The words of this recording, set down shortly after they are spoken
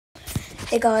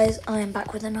Hey guys, I am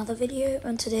back with another video,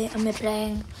 and today I'm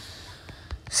playing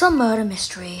some murder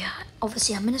mystery.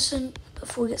 Obviously I'm innocent.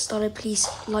 Before we get started, please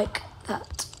like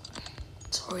that.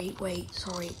 Sorry,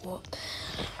 what?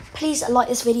 Please like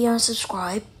this video and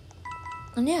subscribe.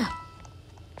 And yeah,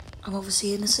 I'm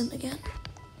obviously innocent again.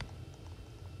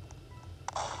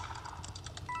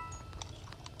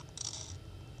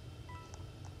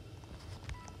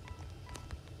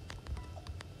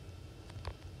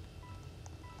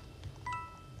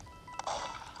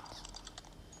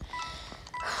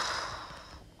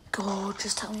 God,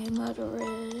 just tell me who murder is.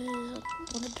 I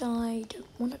don't wanna die, don't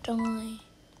wanna die.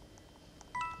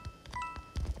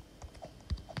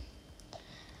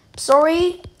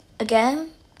 Sorry,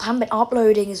 again, I haven't been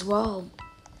uploading as well.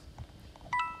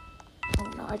 Oh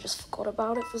no, I just forgot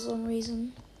about it for some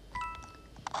reason.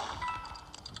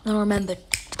 Then I remembered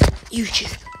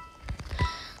YouTube.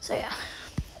 So yeah.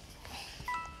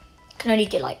 Can only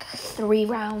get like 3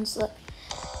 rounds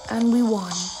and we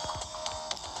won.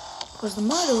 Because the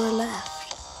murderer left.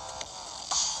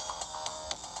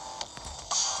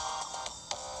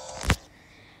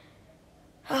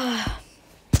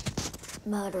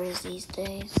 Murderers these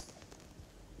days.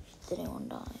 Did anyone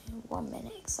die? 1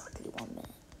 minute, exactly 1 minute.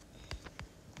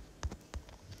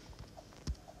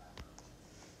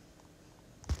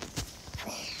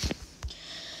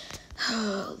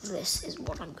 This is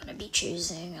what I'm gonna be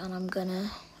choosing, and I'm gonna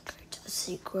go to the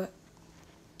secret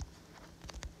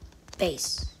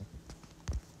base.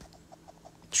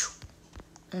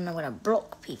 And I'm gonna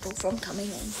block people from coming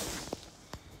in.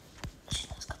 Actually,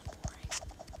 that's kind of boring.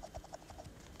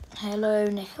 Hello,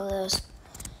 Nicholas.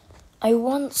 I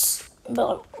once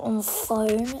got on the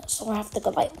phone, so I have to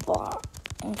go like that.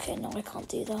 Okay, no, I can't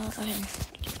do that. I can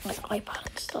like iPad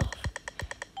and stuff.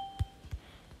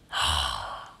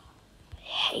 I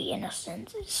hate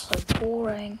innocence. It's so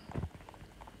boring.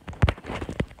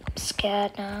 I'm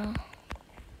scared now.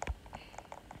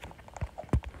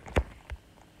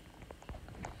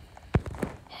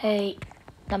 Hey,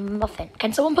 the muffin.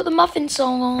 Can someone put the muffin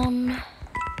song on?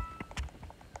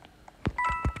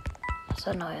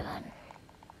 So no then.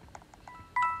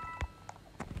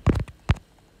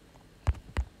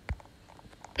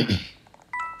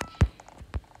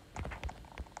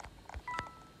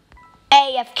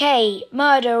 AFK,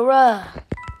 murderer.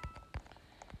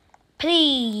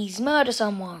 Please, murder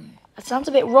someone. That sounds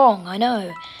a bit wrong, I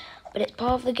know. But it's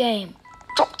part of the game.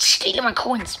 Stop stealing my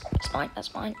coins. That's mine,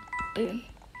 that's mine. Boom.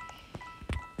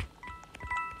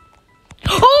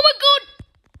 Oh my god!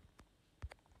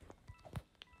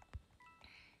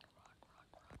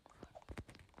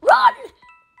 Run!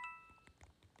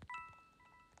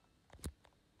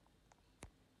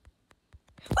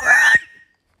 Run!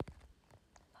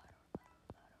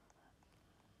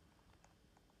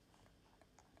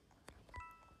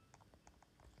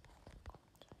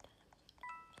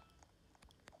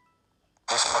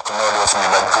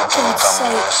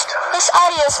 This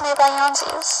audio is made by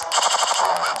Yanzi's.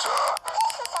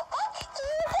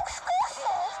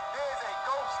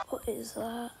 What is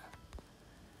that?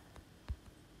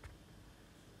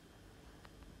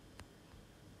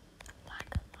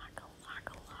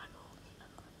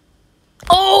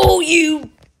 Oh, you!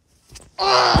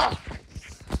 Ugh.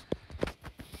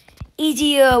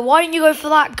 Idiot! Why didn't you go for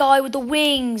that guy with the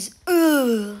wings?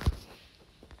 Ugh.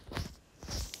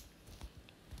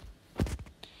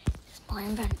 It's my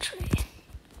inventory.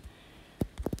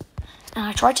 And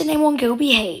I tried to name one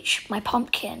Gilby H, my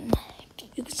pumpkin.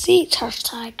 You can see it's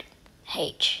hashtag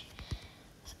H.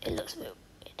 It looks a bit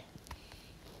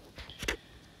weird.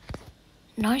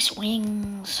 Nice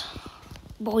wings,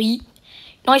 boy.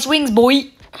 Nice wings,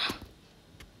 boy.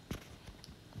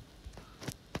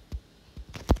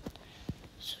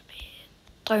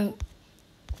 Don't.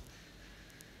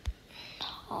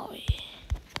 Oh, yeah.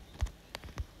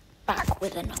 Back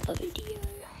with another video.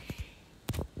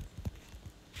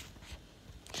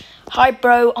 Hi,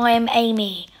 bro. I am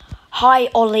Amy. Hi,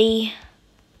 Ollie.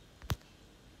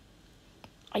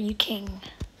 Are you king?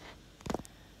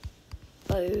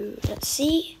 Oh, let's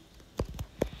see.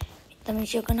 That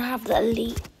means you're gonna have the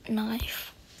elite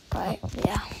knife, right?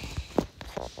 Yeah.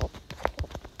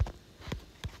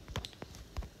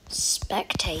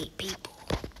 Spectate people.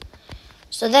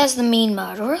 So there's the mean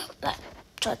murderer that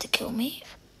tried to kill me.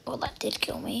 Well, that did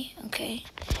kill me. Okay.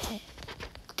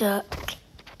 Duck,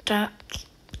 duck,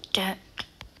 duck,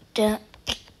 duck,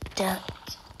 duck,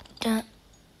 duck.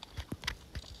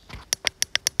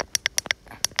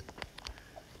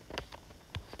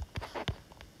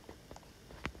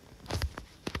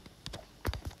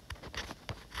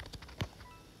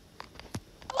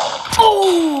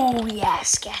 Oh,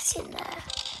 yes, get in there.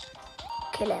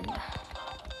 Kill him.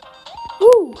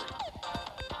 Woo!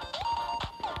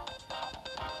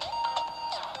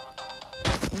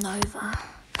 Nova.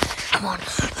 Come on.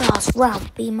 Last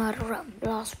round, be murderer.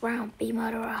 Last round, be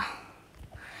murderer.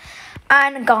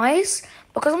 And guys,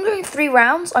 because I'm doing 3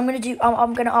 rounds, I'm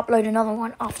gonna upload another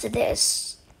one after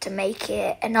this to make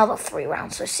it another 3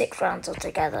 rounds, so 6 rounds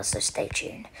altogether. So stay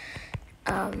tuned.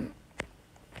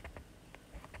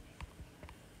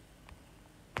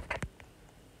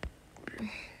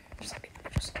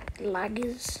 Just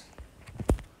laggers.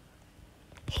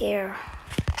 Here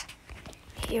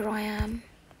I am.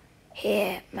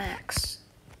 Here, Max.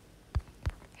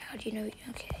 How do you know?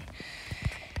 Okay.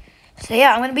 So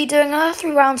yeah, I'm going to be doing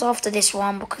 3 rounds after this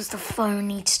one because the phone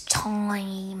needs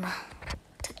time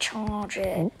to charge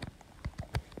it.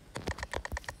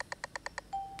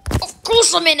 Of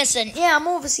course I'm innocent. Yeah, I'm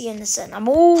obviously innocent. I'm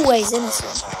always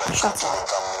innocent. Shut up.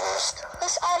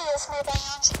 This audio is made by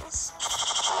Yankees.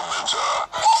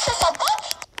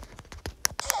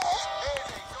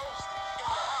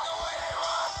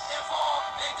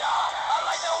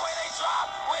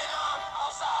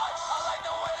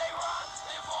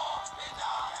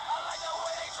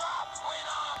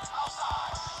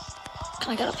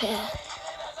 Can I get up here?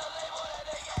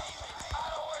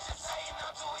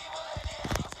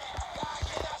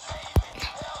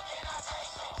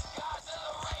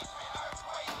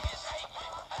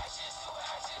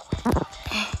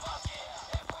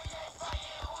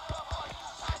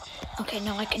 Okay,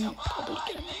 now I can probably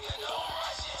do it.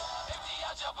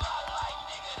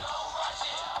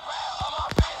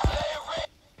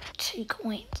 2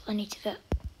 coins. I need to get.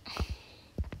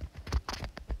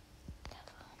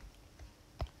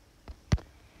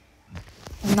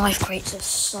 Knife crates are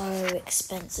so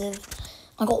expensive.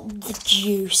 I got the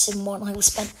juice in one. I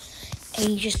spent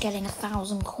ages getting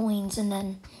 1,000 coins, and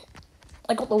then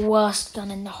I got the worst gun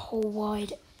in the whole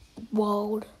wide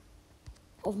world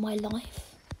of my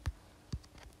life.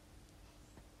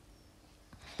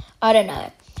 I don't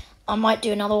know. I might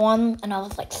do another one,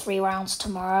 another like 3 rounds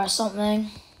tomorrow or something.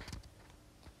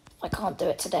 I can't do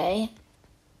it today.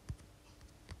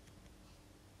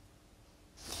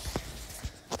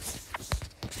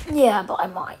 Yeah, but I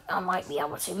might be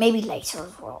able to. Maybe later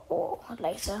as well, or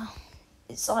later.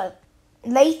 It's either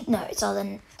it's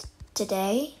either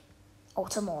today or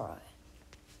tomorrow.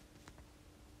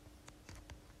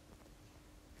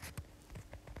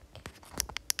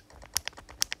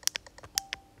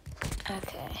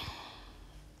 Okay.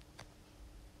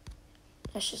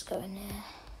 Let's just go in there.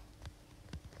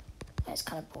 It's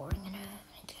kind of boring, you know. I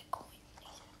need to get coins.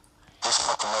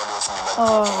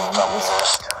 Oh, not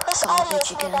this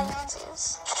garbage again.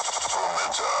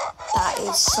 That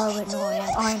is so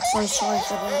annoying. I am so sorry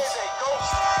for this.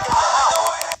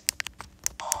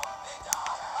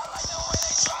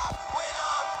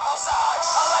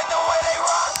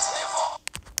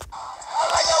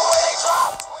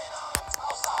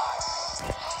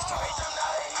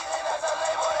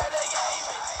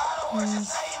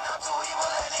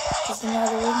 There's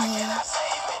another in here.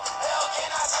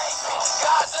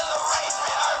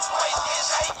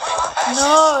 No!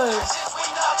 I'm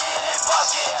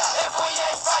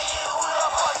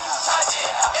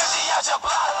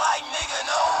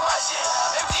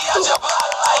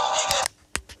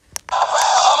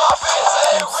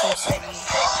so sorry.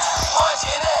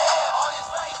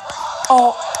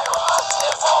 Oh.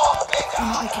 I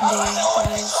know what I can do,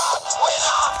 guys.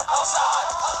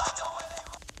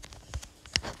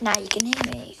 Now you can hear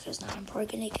me, because now I'm probably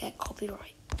going to get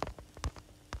copyright.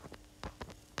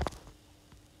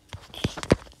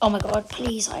 Oh my god,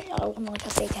 please, I want like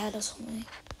a big head or something.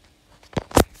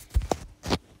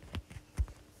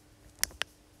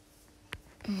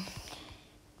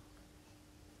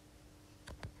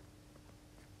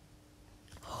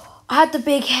 I had the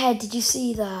big head, did you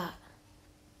see that?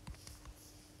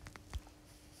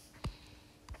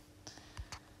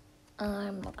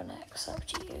 I'm not gonna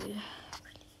accept you.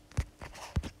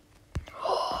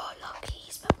 Oh, lucky,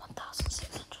 he spent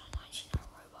 1,699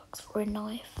 Robux for a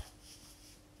knife.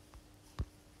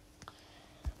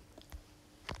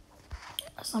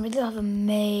 Some people have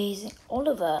amazing.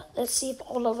 Oliver, let's see if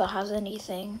Oliver has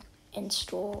anything in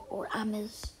store, or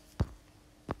Amiz.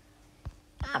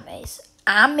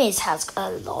 Amiz has a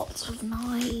lot of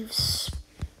knives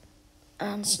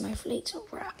and snowflakes are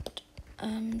wrapped,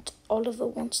 and Oliver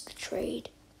wants to trade.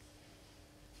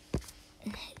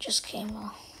 It just came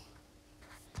off.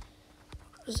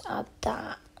 Just add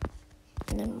that,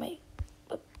 and then my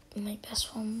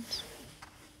best ones.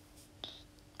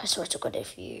 I swear to God,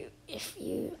 if you.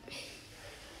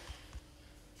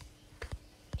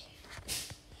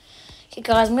 Okay,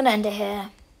 guys, I'm gonna end it here.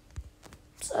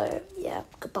 So, yeah,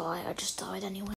 goodbye. I just died anyway.